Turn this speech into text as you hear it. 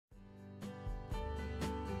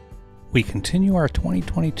We continue our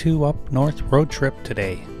 2022 Up North road trip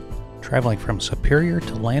today, traveling from Superior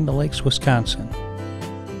to Land O'Lakes, Wisconsin.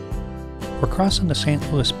 We're crossing the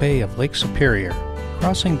St. Louis Bay of Lake Superior,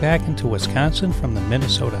 crossing back into Wisconsin from the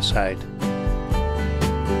Minnesota side.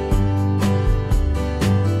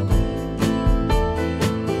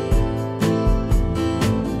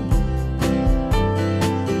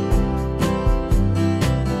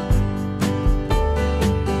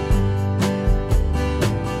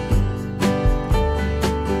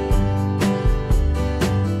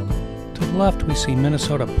 Left, we see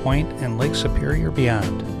Minnesota Point and Lake Superior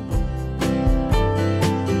beyond.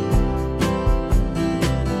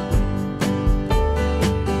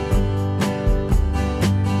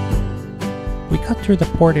 We cut through the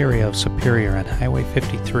port area of Superior on Highway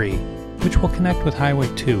 53, which will connect with Highway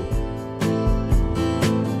 2.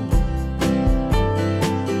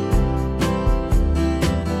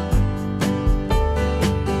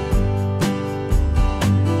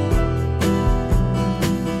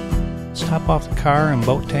 Top off the car and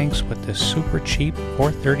boat tanks with this super cheap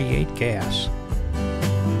 438 gas.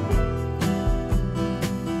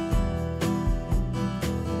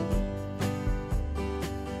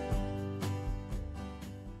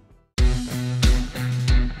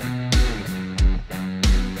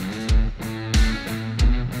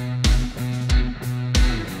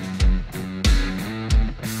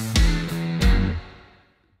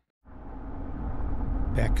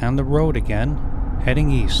 Back on the road again, heading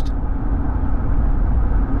east.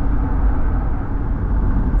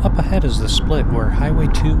 Up ahead is the split where Highway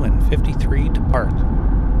 2 and 53 depart.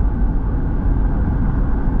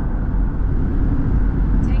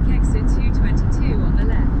 Take exit 222 on the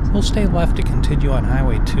left. We'll stay left to continue on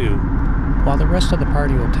Highway 2, while the rest of the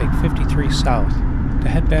party will take 53 south to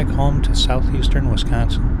head back home to southeastern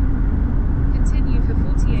Wisconsin. Continue for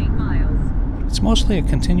 48 miles. It's mostly a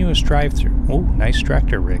continuous drive-through. Oh, nice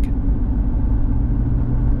tractor rig.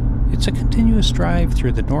 It's a continuous drive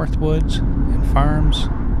through the Northwoods and farms,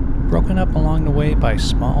 broken up along the way by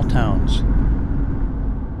small towns,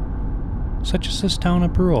 such as this town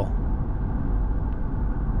of Brule.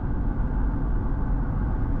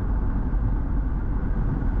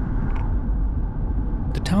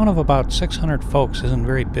 The town of about 600 folks isn't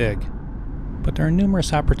very big, but there are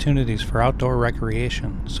numerous opportunities for outdoor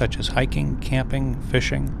recreation, such as hiking, camping,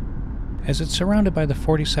 fishing, as it's surrounded by the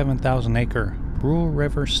 47,000-acre Brule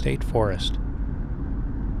River State Forest.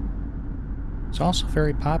 It's also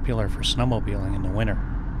very popular for snowmobiling in the winter.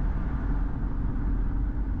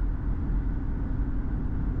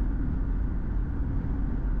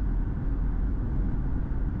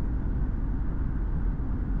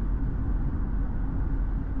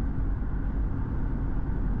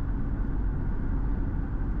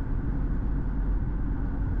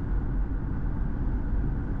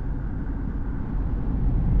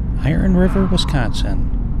 Iron River,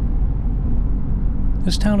 Wisconsin.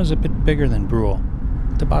 This town is a bit bigger than Brule,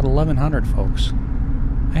 with about 1,100 folks.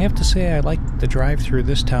 I have to say I like the drive through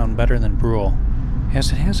this town better than Brule,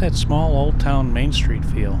 as it has that small old town Main Street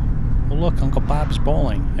feel. Well, look, Uncle Bob's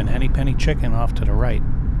Bowling and Henny Penny Chicken off to the right,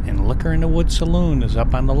 and Liquor in the Wood Saloon is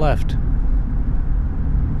up on the left.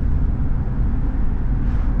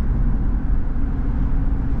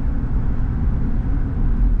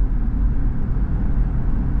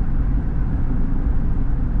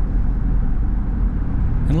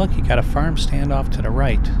 And look, you got a farm stand off to the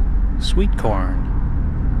right. Sweet corn.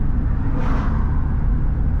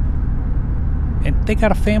 And they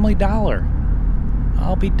got a Family Dollar.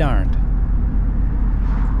 I'll be darned.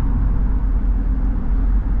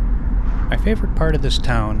 My favorite part of this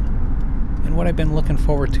town, and what I've been looking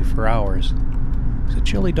forward to for hours, is a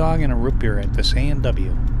chili dog and a root beer at this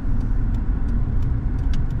A&W.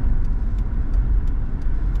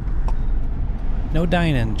 No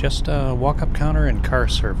dine-in, just a walk-up counter and car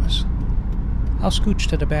service. I'll scooch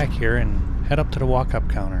to the back here and head up to the walk-up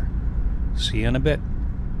counter. See you in a bit.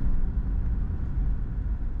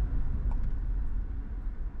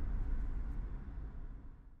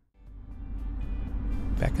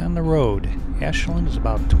 Back on the road, Ashland is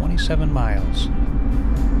about 27 miles.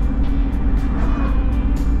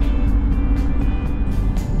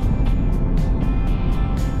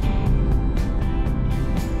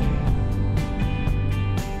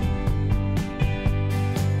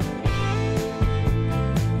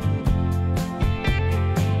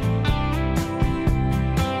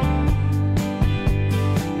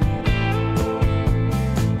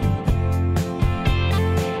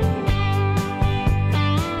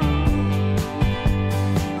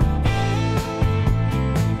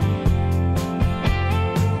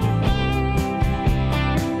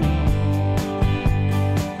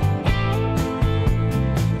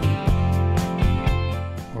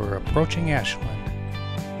 approaching Ashland.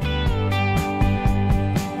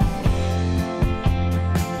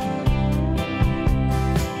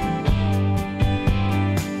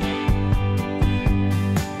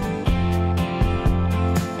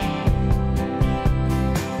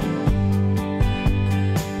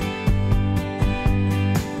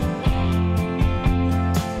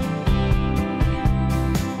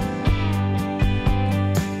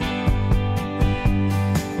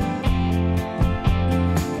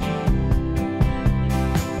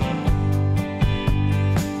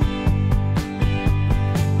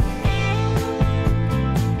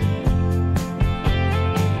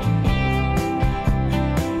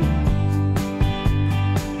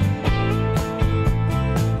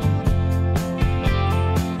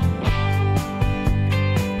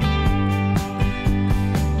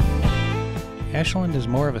 Ashland is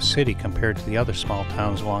more of a city compared to the other small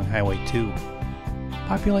towns along Highway 2.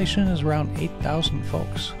 Population is around 8,000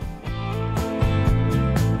 folks.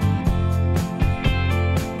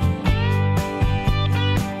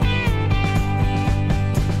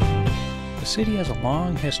 The city has a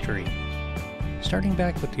long history, starting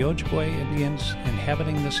back with the Ojibwe Indians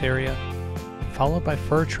inhabiting this area, followed by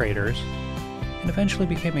fur traders, and eventually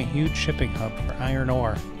became a huge shipping hub for iron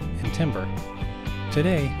ore and timber.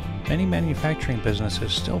 Today, many manufacturing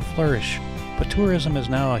businesses still flourish, but tourism is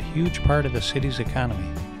now a huge part of the city's economy.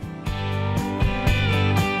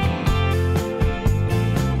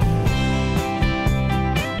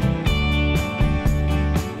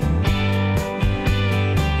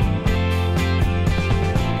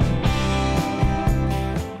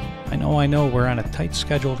 I know we're on a tight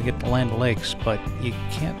schedule to get to Land O'Lakes, but you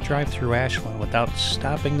can't drive through Ashland without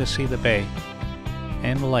stopping to see the bay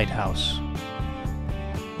and the lighthouse.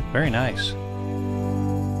 Very nice.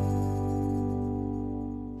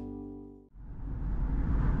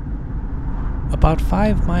 About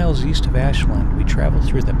 5 miles east of Ashland, we travel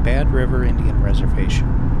through the Bad River Indian Reservation,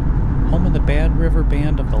 home of the Bad River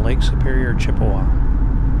Band of the Lake Superior Chippewa.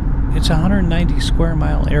 It's a 190 square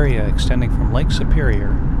mile area extending from Lake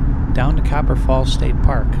Superior down to Copper Falls State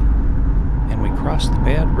Park, and we cross the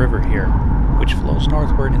Bad River here, which flows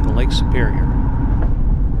northward into Lake Superior.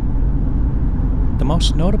 The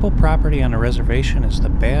most notable property on the reservation is the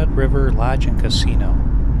Bad River Lodge and Casino.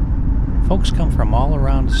 Folks come from all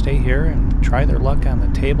around to stay here and try their luck on the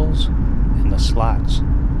tables and the slots.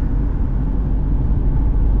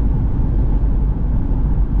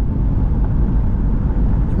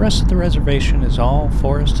 The rest of the reservation is all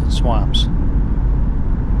forest and swamps.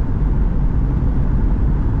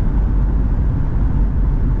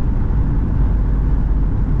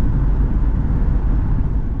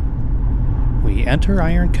 We enter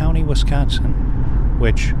Iron County, Wisconsin,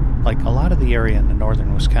 which, like a lot of the area in the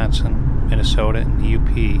northern Wisconsin, Minnesota, and the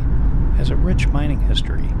UP, has a rich mining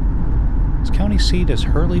history. Its county seat is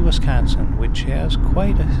Hurley, Wisconsin, which has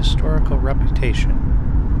quite a historical reputation.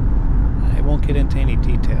 I won't get into any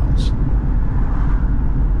details.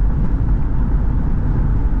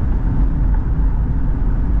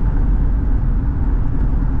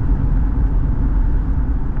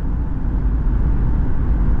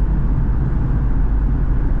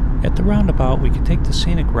 At the roundabout, we can take the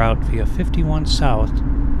scenic route via 51 South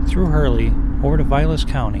through Hurley or to Vilas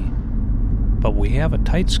County, but we have a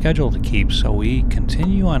tight schedule to keep, so we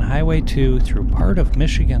continue on Highway 2 through part of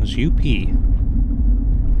Michigan's UP.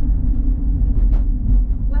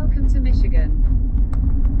 Welcome to Michigan.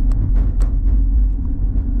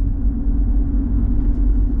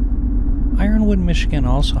 Ironwood, Michigan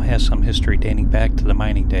also has some history dating back to the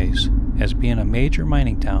mining days, as being a major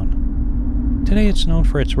mining town. Today it's known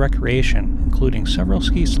for its recreation, including several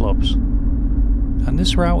ski slopes. On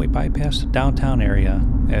this route we bypass the downtown area,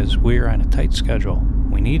 as we're on a tight schedule.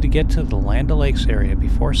 We need to get to the Land O'Lakes area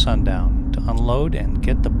before sundown to unload and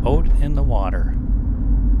get the boat in the water.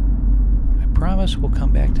 I promise we'll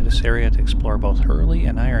come back to this area to explore both Hurley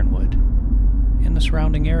and Ironwood. In the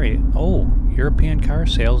surrounding area, European car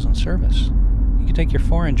sales and service. You can take your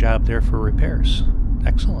foreign job there for repairs.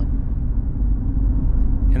 Excellent.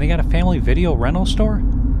 And they got a family video rental store?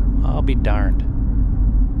 I'll be darned.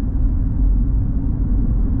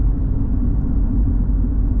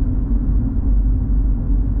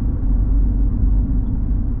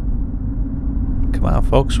 Come on,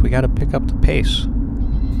 folks, we gotta pick up the pace.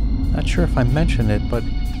 Not sure if I mentioned it, but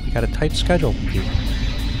we got a tight schedule to keep.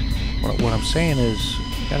 What I'm saying is,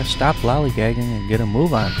 we gotta stop lollygagging and get a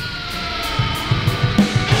move on.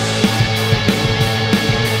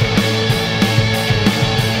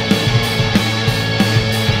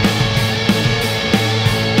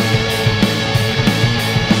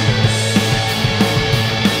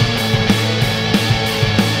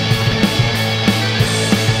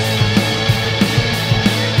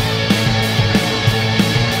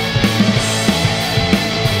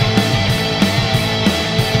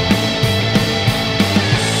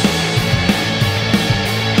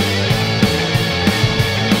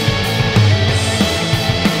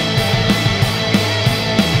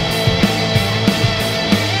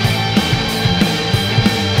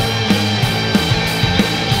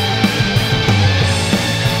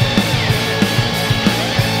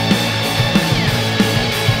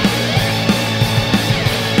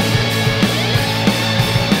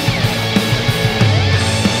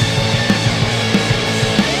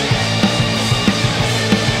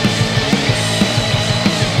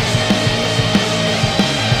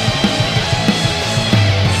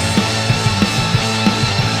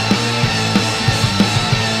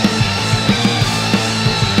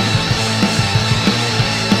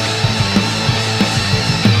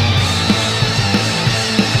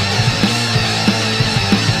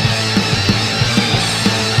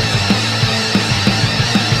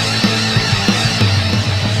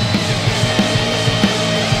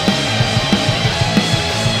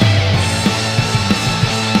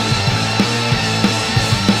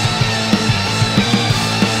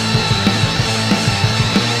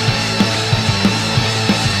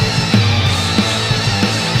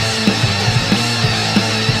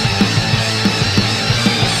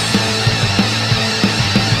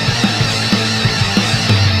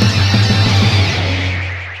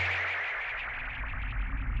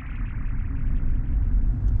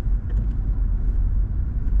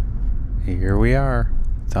 Here we are,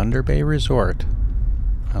 Thunder Bay Resort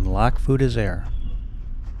on NORTHWOODS Air.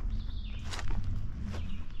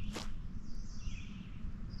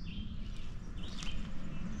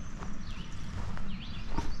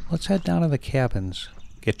 Let's head down to the cabins,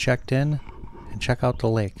 get checked in, and check out the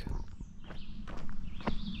lake.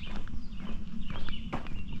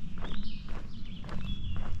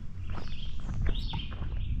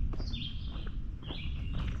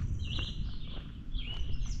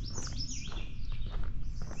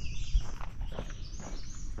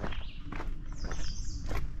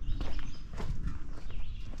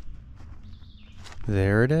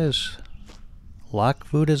 There it is,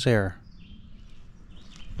 NORTHWOODS Air.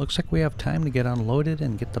 Looks like we have time to get unloaded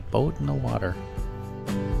and get the boat in the water.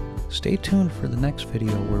 Stay tuned for the next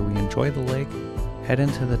video where we enjoy the lake, head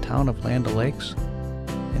into the town of Land O'Lakes,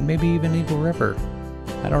 and maybe even Eagle River.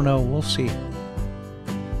 I don't know, we'll see.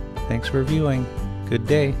 Thanks for viewing. Good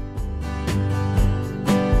day.